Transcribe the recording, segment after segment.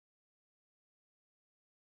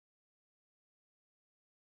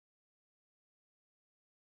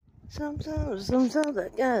Sometimes I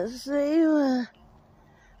gotta say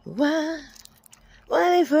why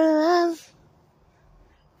waiting for us?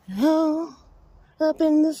 Oh, up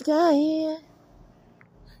in the sky, yeah.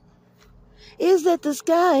 Is it the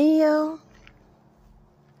sky, yo?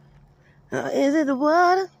 Or is it the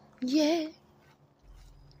water? Yeah.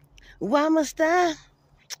 Why must I?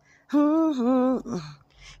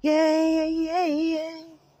 Yeah.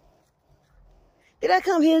 Did I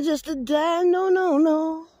come here just to die?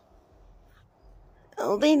 No. I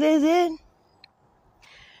don't think that's it.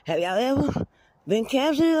 Have y'all ever been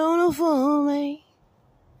captured on a phone, man?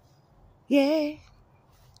 Yeah.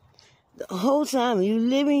 The whole time you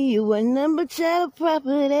living, you were number child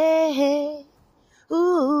property.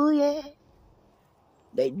 Ooh, yeah.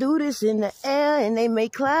 They do this in the air and they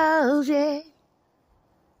make clouds, yeah.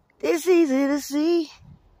 It's easy to see.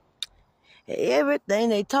 Everything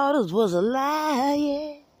they taught us was a lie,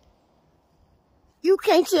 yeah. You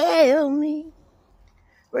can't tell me.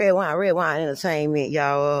 RedWine Entertainment,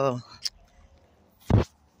 y'all.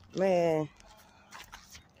 Man,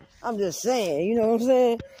 I'm just saying, you know what I'm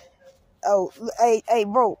saying? Oh, hey,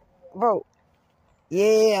 bro.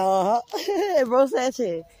 Yeah, Bro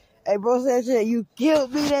Sanchez. Hey, Bro Sanchez, you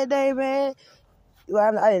killed me that day, man.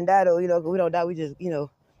 Well, I didn't die, though, you know, 'cause we don't die. We just, you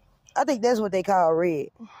know, I think that's what they call red.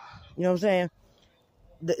 You know what I'm saying?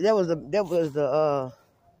 That was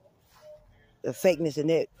the fakeness in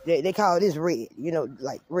that. They call this red, you know,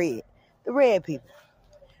 like red. The red people.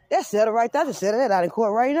 That's settled right there. I just settled that out in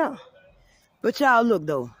court right now. But y'all, look,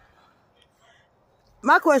 though.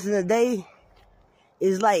 My question today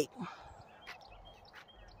is like,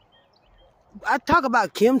 I talk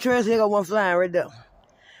about chemtrails, they got one flying right there.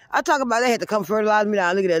 I talk about they had to come fertilize me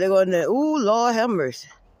down. Look at that. They go in there. Ooh, Lord have mercy.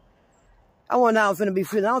 I wonder how I'm finna be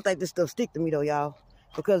feeling. I don't think this stuff stick to me though, y'all.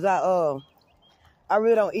 Because I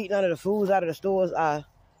really don't eat none of the foods out of the stores. I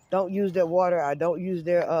don't use their water. I don't use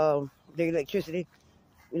their electricity.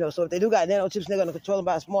 You know, so if they do got nanochips, they're gonna control them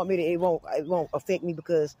by a smart meter. It won't affect me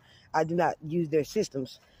because I do not use their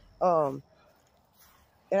systems. And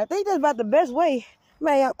I think that's about the best way.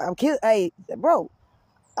 Man, I'm kidding. Hey, bro,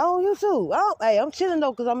 I don't you too. I'm chilling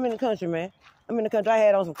though because I'm in the country, man. I'm in the country. I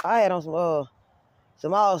had on some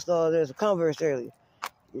All Stars. There's a Converse earlier,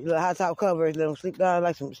 little high top Converse. Let them sleep down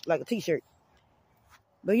like a t-shirt.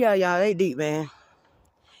 But yeah, y'all, they deep, man.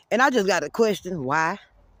 And I just got a question: why?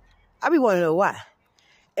 I be wanting to know why.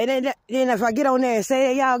 And then if I get on there and say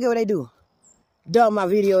that, y'all get what they do. Dumb my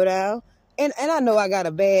video down. And I know I got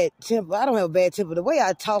a bad temper. I don't have a bad temper. The way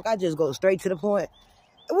I talk, I just go straight to the point.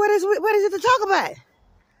 What is it to talk about?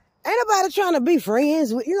 Ain't nobody trying to be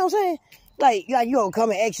friends with, you know what I'm saying? Like you don't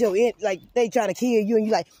come and ask your, like they trying to kill you and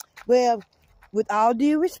you like, well, with all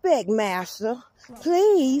due respect, master,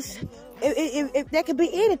 please, if there could be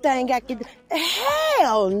anything I could do.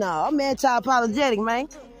 Hell no. I'm anti-apologetic, man.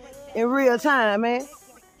 In real time, man.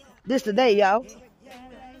 This today, y'all.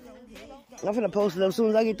 I'm finna post it up as soon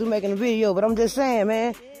as I get through making the video, but I'm just saying,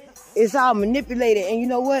 man, it's all manipulated. And you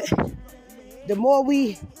know what? The more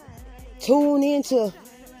we tune into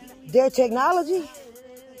their technology,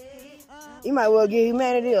 you might well give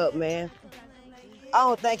humanity up, man. I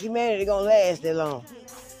don't think humanity gonna last that long.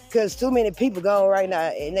 Because too many people gone right now,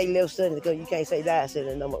 and they live suddenly because you can't say die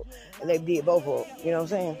suddenly no more. And they did both of them, you know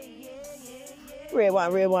what I'm saying?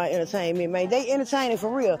 RedWine Entertainment, man. They entertaining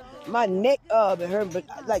for real. My neck been hurt, but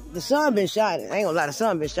like the sun been shining. I ain't gonna lie, the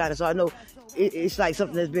sun been shining, so I know it's like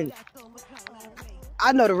something that's been.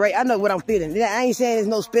 I know the rate. I know what I'm feeling. I ain't saying there's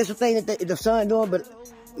no special thing that the sun doing, but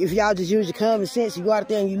if y'all just use your common sense, you go out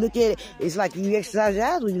there and you look at it, it's like you exercise your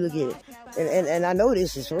eyes when you look at it. And I know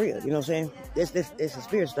this is for real. You know what I'm saying? This it's a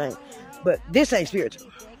spiritual thing, but this ain't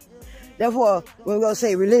spiritual. Therefore, when we gonna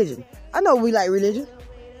say religion, I know we like religion.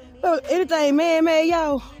 But anything man-made,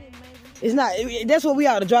 y'all, it's not. That's what we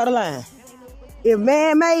ought to draw the line. If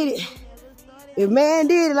man made it, if man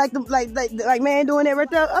did it like man doing that right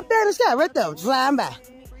there, up there in the sky, right there, flying by.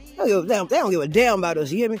 They don't give a damn about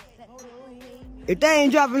us. You hear me? If they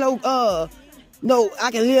ain't dropping no,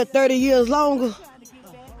 I can live 30 years longer.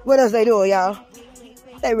 What else they doing, y'all?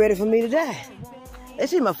 They ready for me to die. They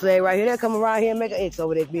see my flag right here. They come around here and make an X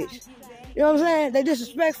over that bitch. You know what I'm saying? They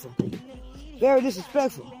disrespectful. Very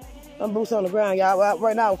disrespectful. I'm boots on the ground, y'all.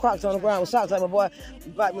 Right now, Crocs on the ground with socks like my boy,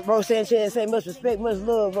 Bro Sanchez. Say much respect, much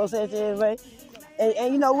love, Bro Sanchez, man.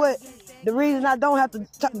 And you know what? The reason I don't have to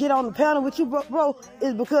get on the panel with you, bro,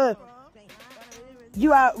 is because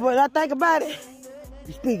you are. When I think about it,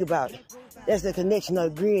 you speak about it. That's the connection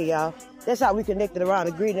of the grid, y'all. That's how we connected around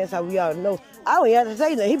the grid. That's how we all know. I don't even have to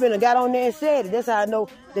say nothing. He been got on there and said it. That's how I know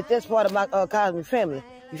that that's part of my cosmic family.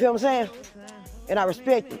 You feel what I'm saying? And I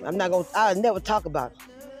respect him. I'll never talk about it.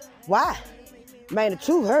 Why? Man, the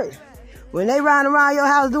truth hurt. When they ride around your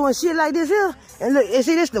house doing shit like this here, and look, and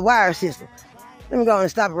see, this is the wire system. Let me go and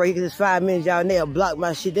stop it right here because it's 5 minutes, y'all, and they'll block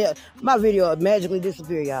my shit. My video will magically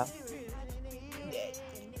disappear, y'all.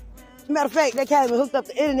 Matter of fact, they came and hooked up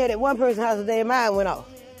the internet at one person's house and their mind went off.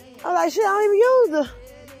 I'm like, shit, I don't even use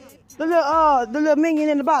the little minion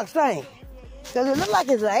in the box thing. Cause it look like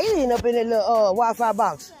it's an alien up in that little Wi-Fi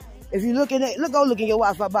box. If you look in it, go look in your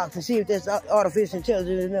Wi-Fi box and see if there's artificial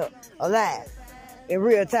intelligence in there, alive, in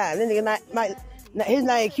real time. Then nigga his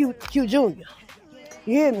name Q Junior.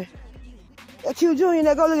 You hear me? That Q Junior,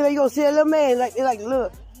 that go look at it, you gonna see a little man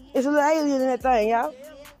look, it's a little alien in that thing, y'all.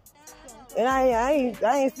 And I ain't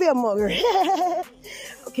fearmonger.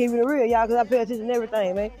 I'm keeping it real, y'all, cause I pay attention to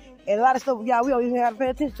everything, man. And a lot of stuff, y'all, we don't even have to pay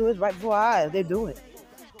attention to. It's right before our eyes. They're doing it.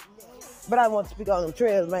 But I want to speak on them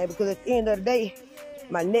trails, man, because at the end of the day,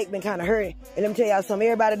 my neck been kind of hurting. And let me tell y'all something.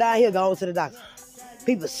 Everybody down here going to the doctor.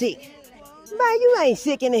 People sick. Man, you ain't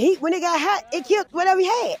sick in the heat. When it got hot, it killed whatever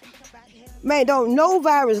you had. Man, don't no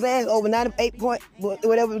virus last over 98 point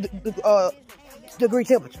whatever degree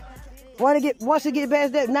temperature. Once it get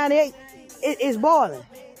past that 98, it's boiling.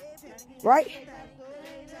 Right?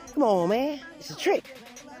 Come on, man. It's a trick.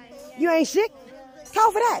 You ain't sick?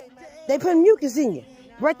 Call for that. They put mucus in you.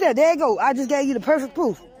 Right there. There you go. I just gave you the perfect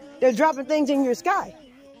proof. They're dropping things in your sky.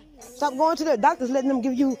 Stop going to the doctors, letting them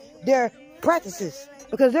give you their practices.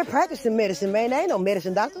 Because they're practicing medicine, man. They ain't no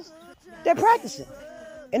medicine doctors. They're practicing.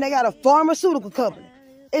 And they got a pharmaceutical company.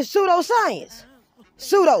 It's pseudoscience.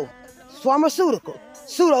 Pseudo. Pharmaceutical.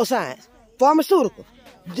 Pseudoscience. Pharmaceutical.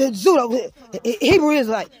 Pseudo. Hebrew is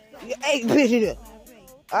like, hey, bitch it up.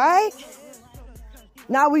 Alright?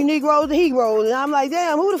 Now we Negroes and Heroes. And I'm like,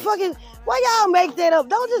 damn, who the fuck is... Why y'all make that up?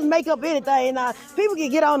 Don't just make up anything. Now, people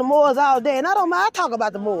can get on the Moors all day, and I don't mind. I talk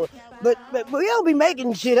about the Moors. But we don't be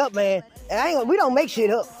making shit up, man. And we don't make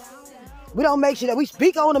shit up. We don't make shit up. We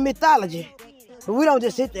speak on the mythology. But we don't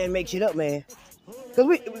just sit there and make shit up, man.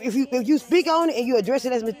 Because if you speak on it and you address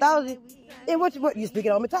it as mythology, then what you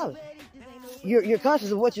speaking on mythology? You're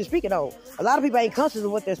conscious of what you're speaking on. A lot of people ain't conscious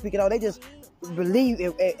of what they're speaking on. They just believe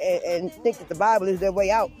and think that the Bible is their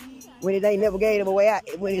way out when they never gave them a way out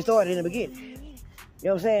when it started in the beginning. You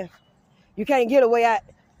know what I'm saying? You can't get a way out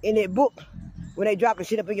in that book when they drop the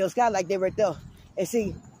shit up in your sky like they right there. And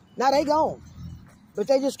see, now they gone. But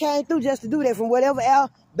they just came through just to do that from whatever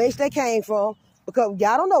base they came from, because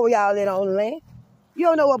y'all don't know where y'all at on the land. You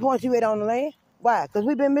don't know what point you at on the land. Why? Because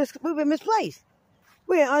we've been misplaced.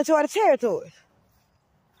 We're in uncharted territories.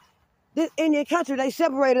 This Indian country, they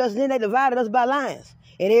separated us and then they divided us by lines.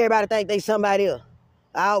 And everybody think they somebody else.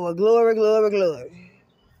 Our glory, glory, glory.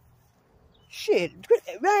 Shit,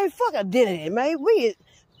 man, fuck identity, man.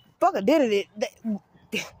 Fuck identity.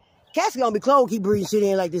 Cats gonna be close, keep breathing shit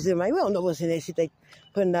in like this, man. We don't know what's in that shit they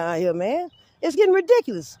putting down here, man. It's getting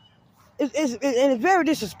ridiculous. And it's very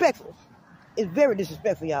disrespectful. It's very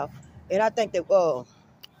disrespectful, y'all. And I think that,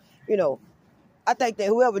 I think that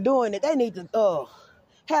whoever doing it, they need to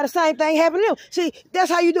have the same thing happen to them. See,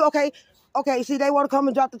 that's how you do. Okay. See, they want to come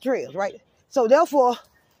and drop the trails, right? So therefore,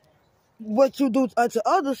 what you do unto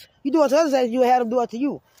others, you do unto others as you had them do unto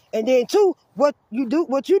you. And then two, what you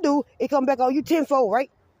do, it come back on you tenfold,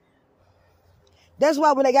 right? That's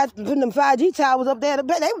why when they got putting them 5G towers up there,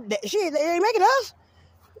 they ain't making us.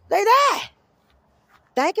 They died.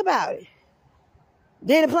 Think about it.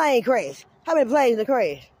 Then the plane crashed. How many planes have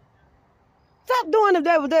crashed? Stop doing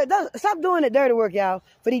the dirty work, y'all,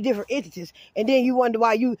 for these different entities. And then you wonder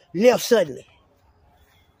why you left suddenly.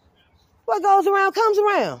 What goes around comes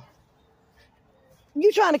around.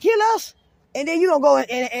 You trying to kill us, and then you gonna go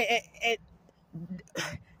and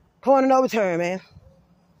point and overturn, man.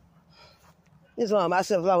 This is one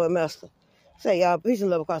myself, Lord Master. Say y'all, peace and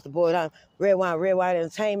love across the board. I'm RedWine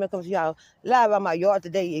Entertainment comes to y'all live out my yard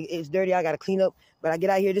today. It's dirty. I gotta clean up, but I get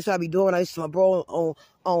out here. This is what I be doing. I listen to my bro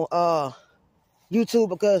on YouTube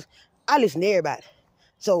because I listen to everybody.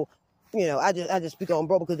 So I just speak on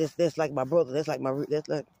bro because that's like my brother.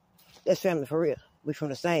 That's family for real. We from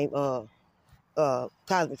the same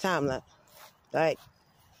cosmic timeline. Right?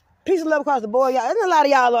 Peace and love across the board, y'all. And a lot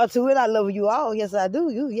of y'all are too, and I love you all. Yes, I do.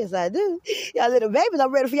 Yes, I do. Y'all little babies,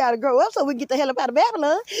 I'm ready for y'all to grow up so we can get the hell up out of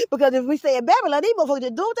Babylon. Because if we stay in Babylon, these motherfuckers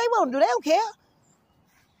just do what they want to do. They don't care.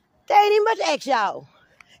 They ain't even much to ask y'all.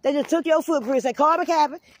 They just took your footprints, they carbon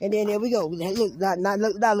copy, and then there we go. Look, now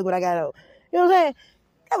look what I got on. You know what I'm saying?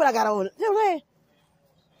 That's what I got on. You know what I'm saying?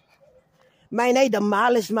 Man, they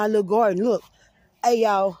demolished my little garden. Look. Hey,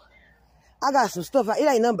 y'all. I got some stuff out. It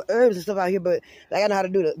ain't nothing but herbs and stuff out here, but like I know how to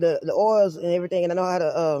do the oils and everything, and I know how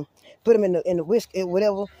to put them in the whisk,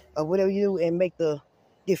 whatever you do, and make the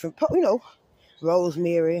different,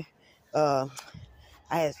 rosemary, Uh,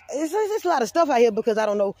 it's a lot of stuff out here because I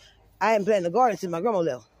don't know. I haven't planted the garden since my grandma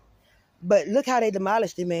left. But look how they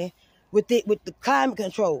demolished it, man. With the climate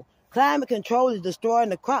control. Climate control is destroying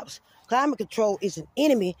the crops. Climate control is an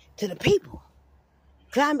enemy to the people.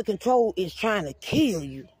 Climate control is trying to kill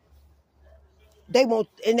you. They're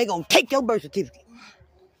gonna take your birth certificate.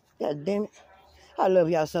 God damn it. I love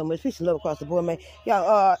y'all so much. Peace and love across the board, man.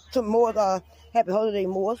 Y'all, some more happy holiday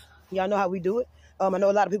Moors. Y'all know how we do it. I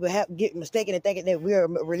know a lot of people get mistaken and thinking that we're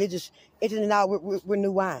religious. Now we're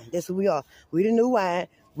new wine. That's who we are. We the new wine.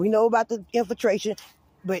 We know about the infiltration.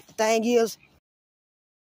 But the thing is,